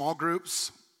have small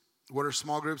groups. What are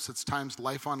small groups? It's times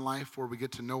life on life where we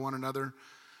get to know one another.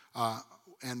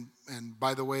 And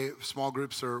by the way, small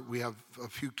groups we have a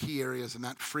few key areas in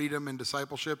that: freedom and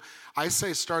discipleship. I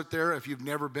say start there. If you've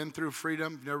never been through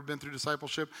freedom, you've never been through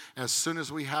discipleship, as soon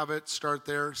as we have it, start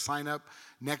there. Sign up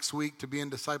next week to be in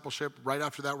discipleship. Right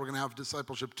after that, we're going to have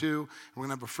discipleship 2. And we're going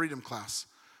to have a freedom class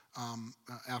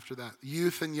after that.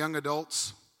 Youth and young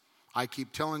adults. I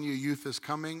keep telling you, youth is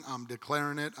coming. I'm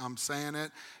declaring it. I'm saying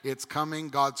it. It's coming.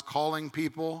 God's calling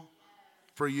people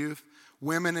for youth.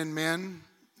 Women and men.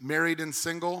 Married and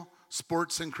single,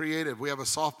 sports and creative. We have a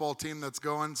softball team that's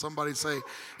going. Somebody say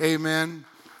amen.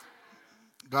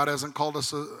 God hasn't called us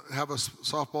to have a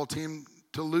softball team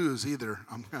to lose either.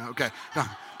 Okay,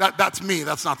 that's me.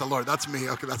 That's not the Lord. That's me.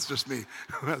 Okay, that's just me.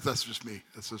 That's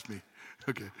just me.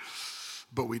 Okay,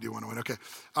 but we do want to win. Okay,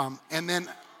 and then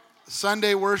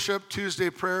Sunday worship, Tuesday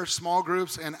prayer, small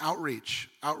groups, and outreach.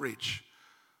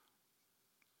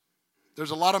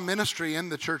 There's a lot of ministry in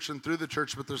the church and through the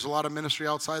church, but there's a lot of ministry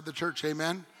outside the church.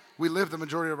 Amen? We live the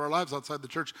majority of our lives outside the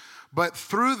church. But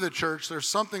through the church, there's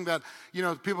something that,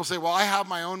 people say, well, I have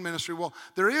my own ministry. Well,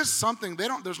 there is something.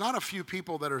 There's not a few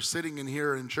people that are sitting in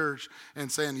here in church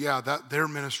and saying, yeah, that their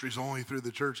ministry is only through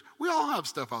the church. We all have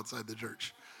stuff outside the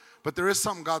church. But there is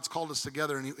something God's called us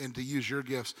together and to use your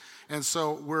gifts. And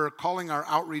so we're calling our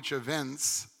outreach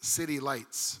events City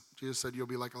Lights. Jesus said you'll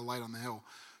be like a light on the hill.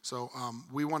 So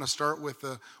we want to start with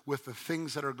the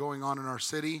things that are going on in our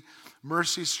city.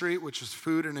 Mercy Street, which is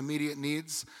food and immediate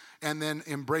needs. And then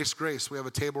Embrace Grace. We have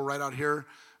a table right out here,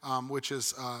 which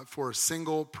is for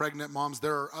single pregnant moms.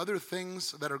 There are other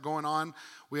things that are going on,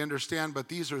 we understand, but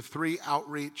these are 3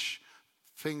 outreach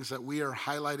things that we are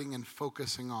highlighting and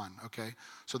focusing on, okay?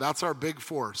 So that's our big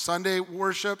 4. Sunday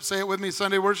worship, say it with me,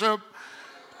 Sunday worship.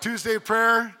 Tuesday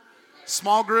prayer,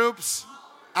 small groups,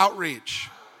 outreach.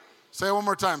 Say it one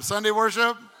more time. Sunday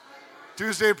worship,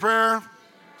 Tuesday prayer,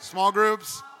 small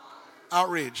groups,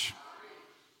 outreach.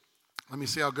 Let me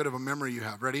see how good of a memory you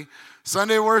have. Ready?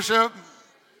 Sunday worship,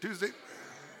 Tuesday.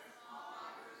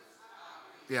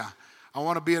 Yeah. I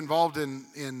want to be involved in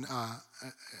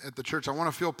at the church. I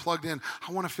want to feel plugged in.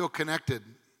 I want to feel connected.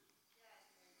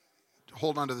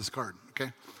 Hold on to this card,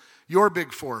 okay? Your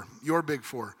big 4.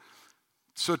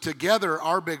 So together,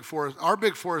 our big four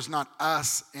is not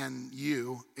us and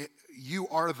you. You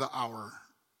are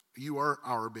You are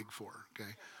our big four,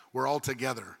 okay? We're all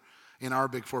together in our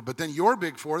big four. But then your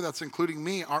big four, that's including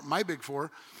me, my big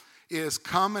four, is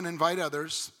come and invite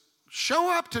others.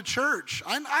 Show up to church.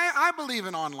 I believe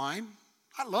in online.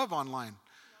 I love online.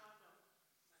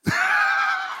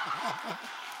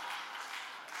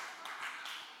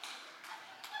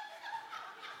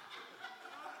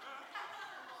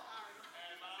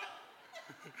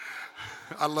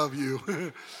 I love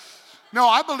you. No,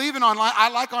 I believe in online. I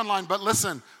like online. But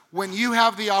listen, when you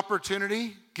have the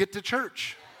opportunity, get to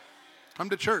church. Come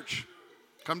to church.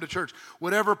 Come to church.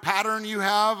 Whatever pattern you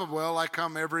have, well, I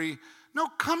come no,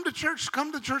 come to church.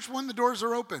 Come to church when the doors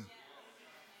are open.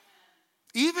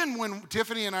 Even when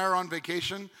Tiffany and I are on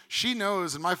vacation, she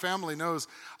knows and my family knows,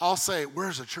 I'll say,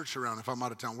 where's a church around if I'm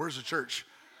out of town? Where's a church?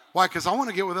 Why? Because I want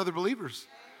to get with other believers.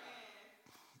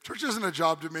 Church isn't a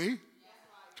job to me.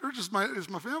 Church is my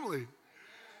family.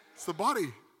 It's the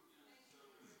body.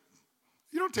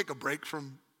 You don't take a break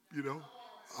from,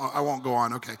 I won't go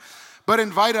on, okay. But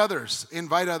invite others.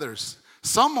 Invite others.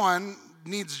 Someone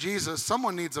needs Jesus.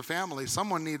 Someone needs a family.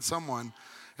 Someone needs someone.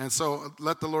 And so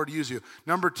let the Lord use you.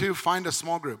 Number 2, find a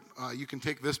small group. You can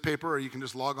take this paper or you can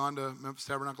just log on to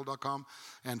memphistabernacle.com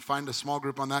and find a small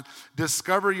group on that.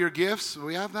 Discover your gifts.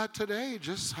 We have that today.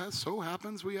 Just so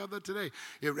happens we have that today.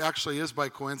 It actually is by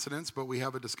coincidence, but we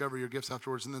have a discover your gifts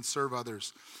afterwards and then serve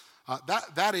others.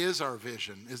 That is our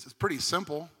vision. It's pretty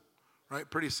simple, right?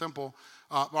 Pretty simple.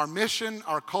 Our mission,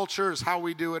 our culture is how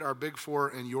we do it. Our big four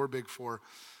and your big four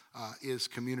is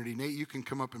community. Nate, you can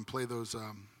come up and play those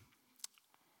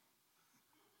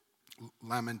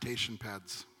lamentation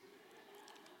pads.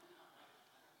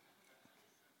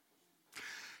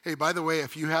 Hey, by the way,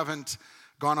 if you haven't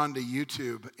gone onto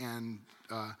YouTube and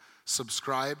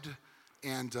subscribed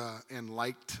and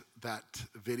liked that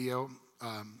video,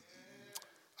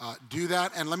 do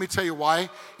that. And let me tell you why.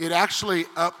 It actually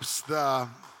ups the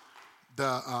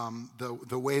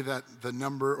way that the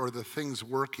number or the things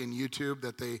work in YouTube,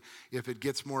 that if it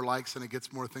gets more likes and it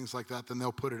gets more things like that, then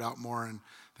they'll put it out more and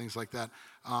things like that.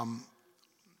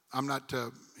 I'm not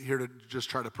here to just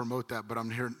try to promote that, but I'm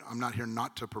not here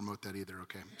not to promote that either,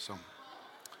 okay?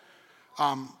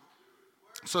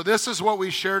 So this is what we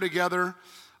share together.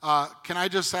 Can I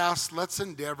just ask, let's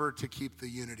endeavor to keep the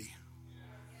unity.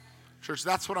 Church,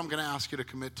 that's what I'm going to ask you to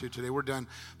commit to today. We're done.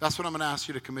 That's what I'm going to ask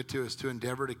you to commit to, is to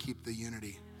endeavor to keep the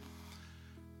unity.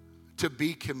 To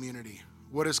be community.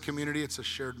 What is community? It's a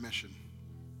shared mission.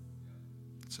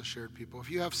 It's a shared people.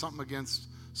 If you have something against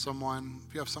someone,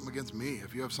 if you have something against me,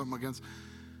 if you have something against...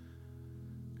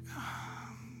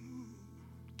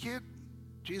 Kid,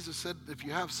 Jesus said, if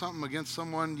you have something against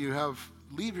someone,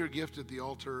 leave your gift at the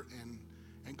altar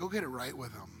and go get it right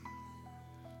with them.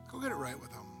 Go get it right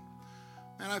with them.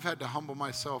 And I've had to humble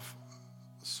myself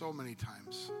so many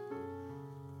times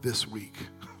this week.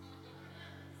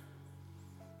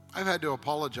 I've had to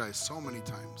apologize so many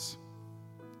times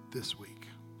this week.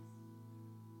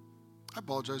 I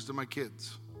apologize to my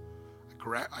kids.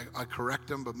 I correct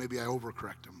them, but maybe I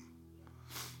overcorrect them.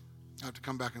 I have to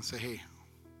come back and say, hey,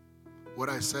 what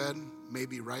I said may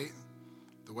be right.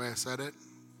 The way I said it,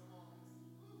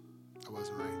 I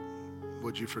wasn't right.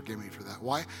 Would you forgive me for that?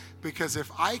 Why? Because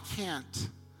if I can't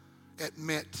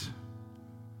admit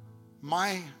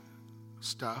my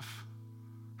stuff,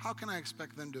 how can I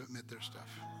expect them to admit their stuff?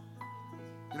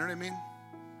 You know what I mean?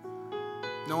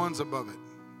 No one's above it.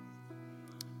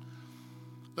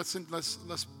 Let's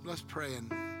pray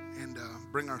and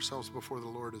bring ourselves before the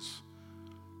Lord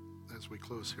as we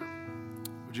close here.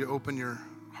 Would you open your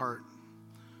heart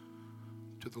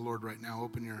to the Lord right now?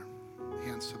 Open your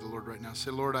hands to the Lord right now.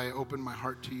 Say, Lord, I open my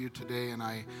heart to you today, and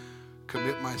I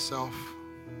commit myself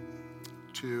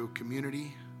to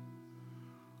community,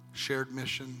 shared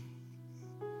mission.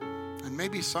 And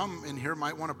maybe some in here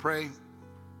might want to pray,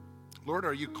 Lord,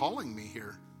 are you calling me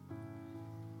here?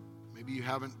 Maybe you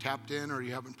haven't tapped in, or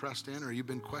you haven't pressed in, or you've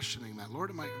been questioning that. Lord,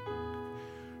 are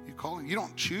you calling? You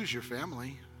don't choose your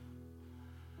family.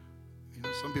 You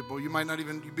know, some people, you might not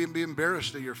even be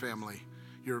embarrassed at your family.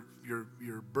 Your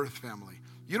birth family.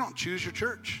 You don't choose your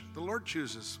church. The Lord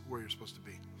chooses where you're supposed to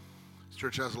be. This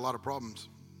church has a lot of problems.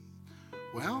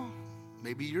 Well,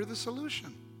 maybe you're the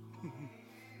solution.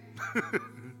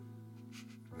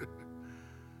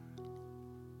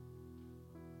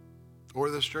 Or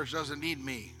this church doesn't need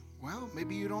me. Well,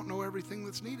 maybe you don't know everything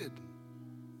that's needed.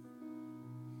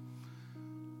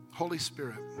 Holy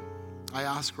Spirit, I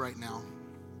ask right now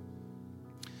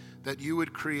that you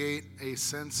would create a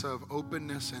sense of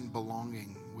openness and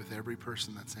belonging with every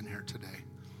person that's in here today.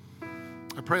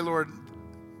 I pray, Lord,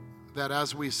 that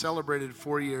as we celebrated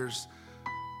 4 years,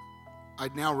 I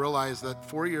now realize that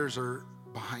 4 years are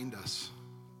behind us.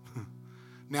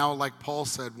 Now, like Paul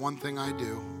said, one thing I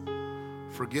do,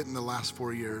 forgetting the last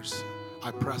 4 years,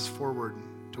 I press forward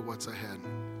to what's ahead.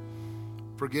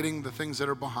 Forgetting the things that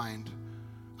are behind,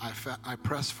 I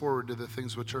press forward to the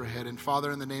things which are ahead. And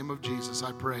Father, in the name of Jesus,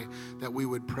 I pray that we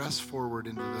would press forward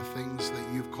into the things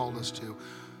that you've called us to.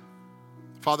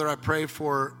 Father, I pray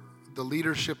for the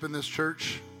leadership in this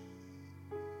church.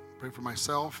 I pray for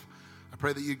myself. I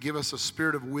pray that you give us a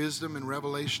spirit of wisdom and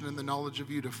revelation and the knowledge of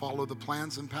you to follow the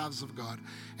plans and paths of God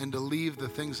and to leave the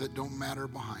things that don't matter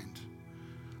behind.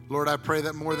 Lord, I pray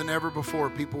that more than ever before,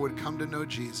 people would come to know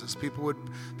Jesus.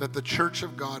 That the church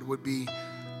of God would be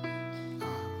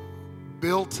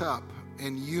built up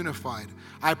and unified.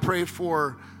 I pray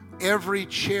for every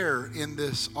chair in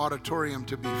this auditorium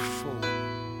to be full.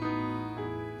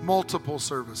 Multiple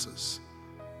services.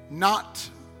 Not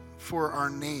for our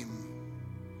name,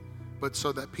 but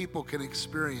so that people can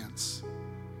experience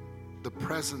the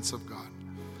presence of God.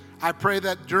 I pray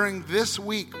that during this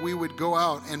week we would go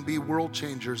out and be world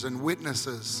changers and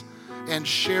witnesses and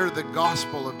share the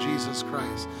gospel of Jesus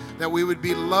Christ. That we would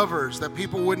be lovers, that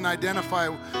people wouldn't identify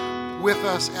with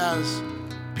us as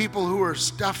people who are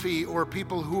stuffy or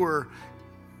people who are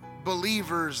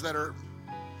believers that are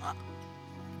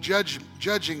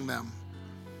judging them.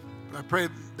 But I pray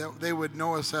that they would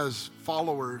know us as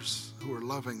followers who are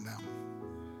loving them.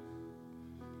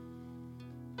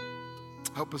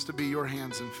 Help us to be your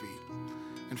hands and feet.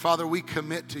 And Father, we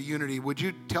commit to unity. Would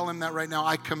you tell him that right now?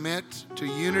 I commit to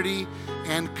unity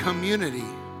and community.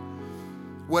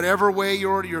 Whatever way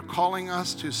you're calling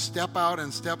us to step out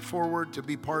and step forward to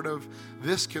be part of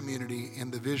this community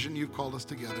and the vision you've called us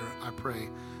together, I pray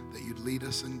that you'd lead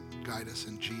us and guide us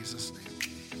in Jesus' name.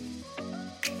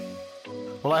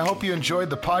 Well, I hope you enjoyed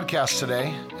the podcast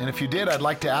today. And if you did, I'd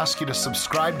like to ask you to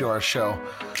subscribe to our show.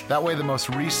 That way the most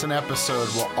recent episode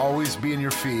will always be in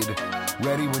your feed,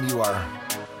 ready when you are.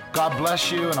 God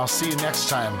bless you, and I'll see you next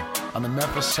time on the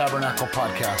Memphis Tabernacle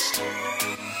Podcast.